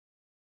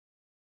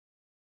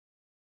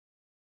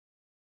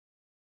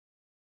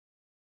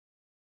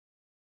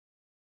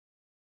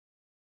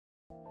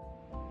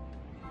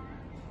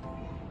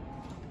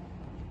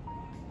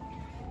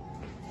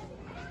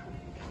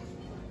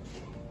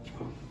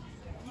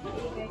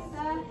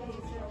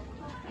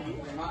Thank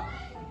you very much.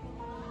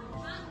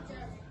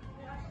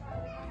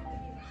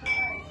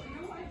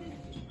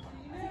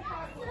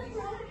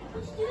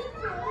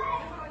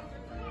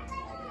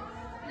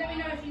 Let me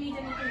know if you need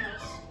anything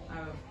else. I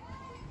will.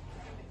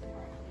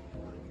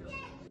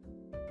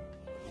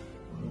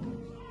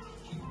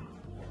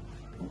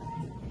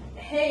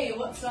 Hey,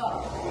 what's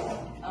up?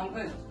 I'm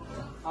good.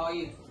 How are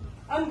you?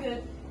 I'm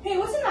good. Hey,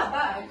 what's in that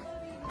bag?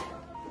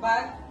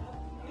 Bag?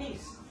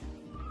 Peace.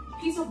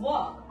 Piece of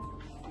what?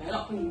 No,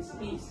 not peace.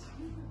 Peace.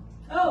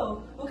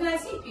 Oh, well, can I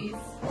see peace?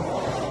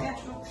 Yeah,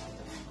 sure.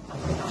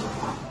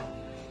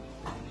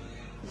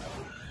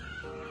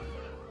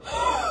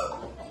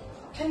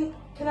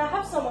 Can I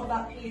have some of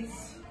that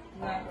piece?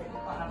 No, you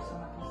can't have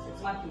some of my piece.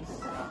 It's my piece.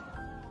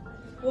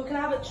 Well, can I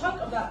have a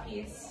chunk of that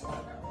piece?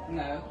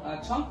 No,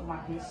 a chunk of my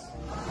piece is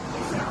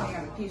the same thing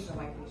as a piece of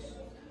my piece.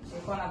 So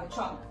you can't have a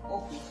chunk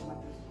or piece of my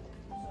piece.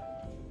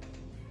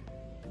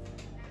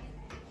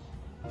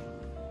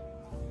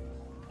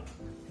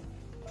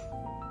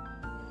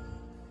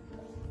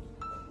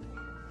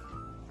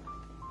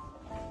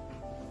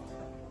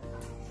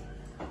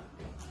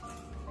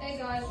 Hey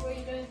guys, what are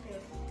you doing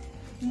here?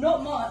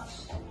 Not much.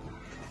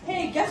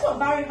 Hey, guess what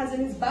Barry has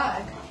in his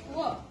bag?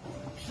 What?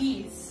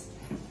 Peace.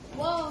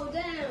 Whoa,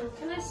 damn.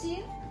 Can I see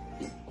it?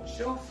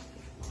 Sure.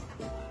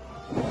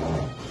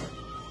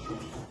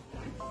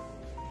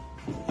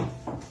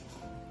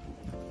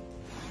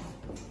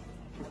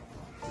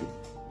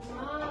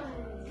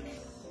 Nice.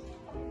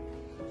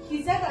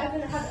 He said that I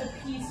can have a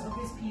piece of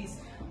his piece,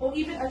 or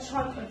even a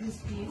chunk of his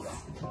piece.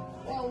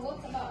 Well,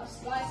 what about a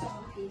slice of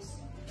a piece?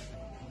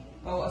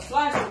 Well, a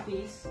slice of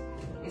piece is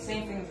the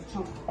same thing as a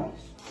chunk of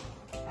piece.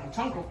 And a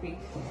chunk of piece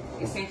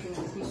is the same thing as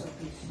a piece of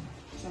piece.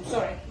 So I'm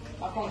sorry,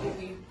 I can't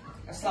give you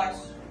a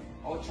slice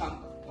or a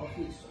chunk or a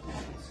piece of my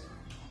piece.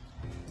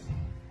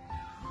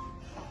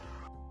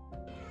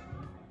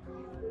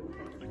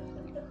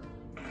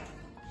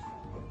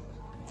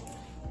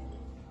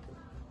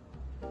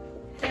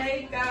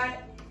 Hey guy,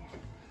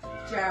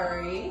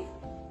 Jerry,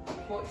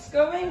 what's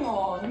going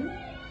on?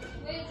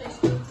 We're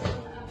just talking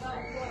about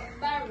what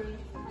Barry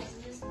has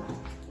in his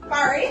bag.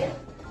 Barry,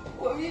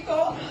 what have you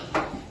got?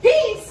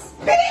 Peace!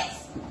 Peace!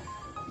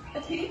 A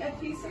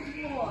piece of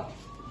what?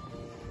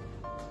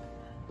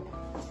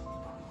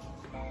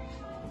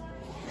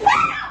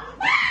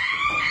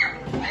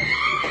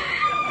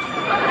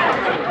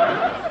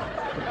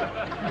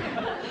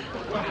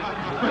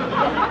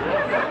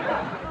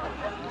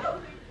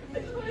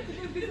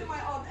 My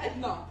Aunt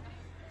Edna.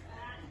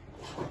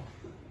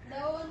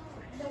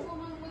 The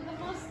woman with the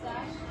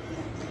mustache.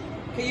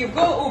 Okay, you've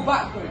got it all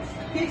backwards.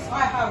 The piece I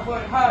have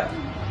won't hurt you.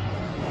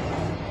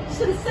 You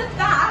should have said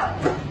that.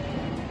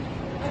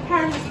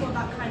 Apparently it's not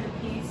that kind of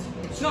piece.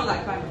 It's not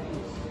that kind of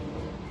piece.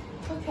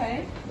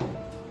 Okay.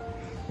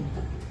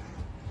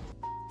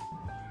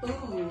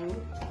 Ooh,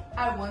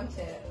 I want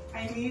it.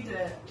 I need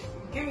it.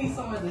 Give me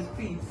some of this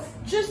piece.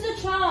 Just a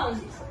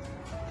chance.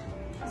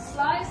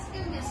 Slice?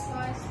 Give me a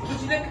slice.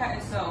 Would you look at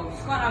yourselves?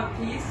 You can't have a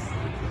piece,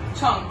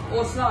 chunk,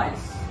 or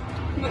slice.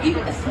 Not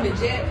even a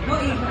smidget.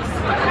 Not even a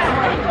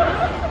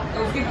smidget. It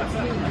was given to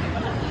me.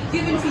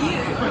 Given to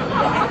you.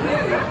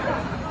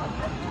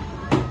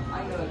 I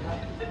know that.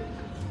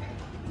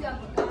 Yeah,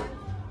 but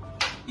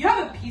You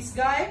have a piece,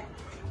 guy?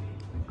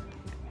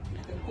 You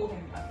can call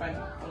him my friend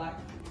for life.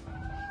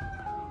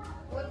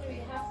 what do we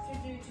have to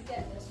do to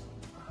get this?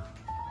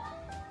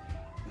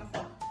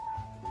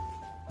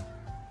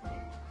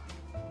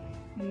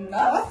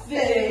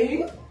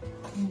 Nothing.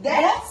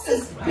 That's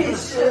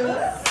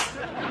suspicious.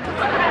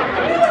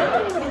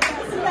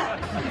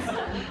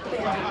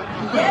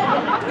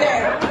 Yeah,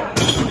 there.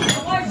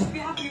 Why should we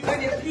have to go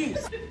their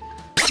piece?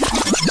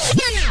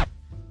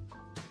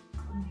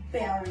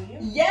 Barry.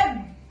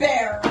 Yeah,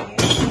 Barry.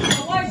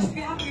 Why should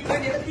we have to go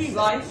their piece?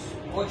 Slice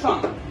or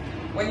chunk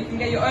when you can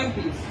get your own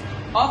piece.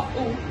 After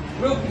all,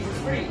 real piece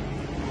is free.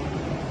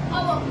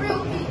 I want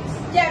real piece.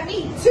 Yeah,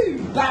 me too,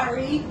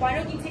 Barry. Why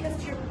don't you take us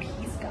to your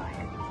piece, guy?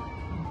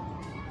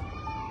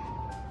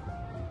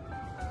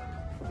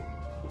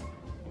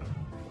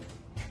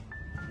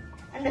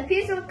 And the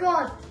peace of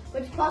God,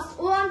 which passes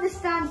all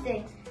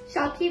understanding,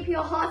 shall keep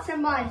your hearts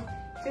and minds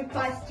through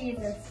Christ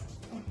Jesus.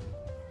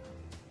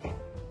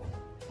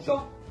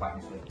 Sure, right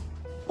this way.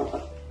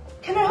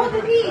 Can I hold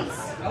the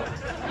peace? Nope.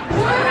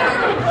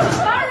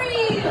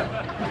 Barry!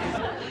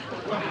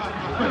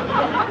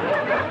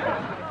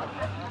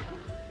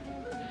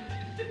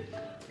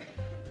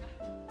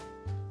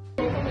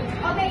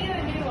 I'll get you a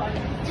new one.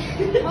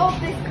 Hold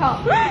this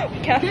cup.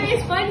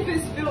 It's fine if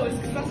it spills,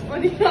 because that's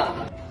funny.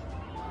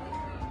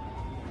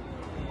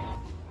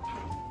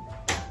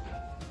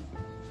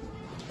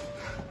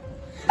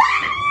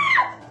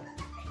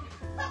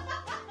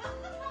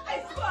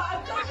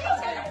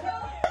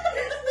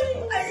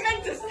 I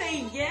meant to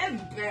say yeah,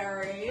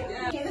 Barry.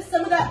 Yeah. Give us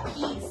some of that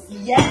piece.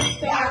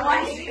 Yes,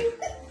 Barry.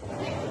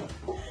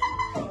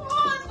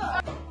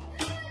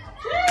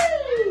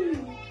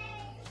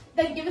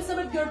 Then give us some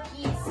of your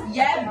piece.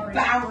 Yeah,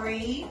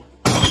 Barry.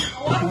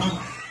 What?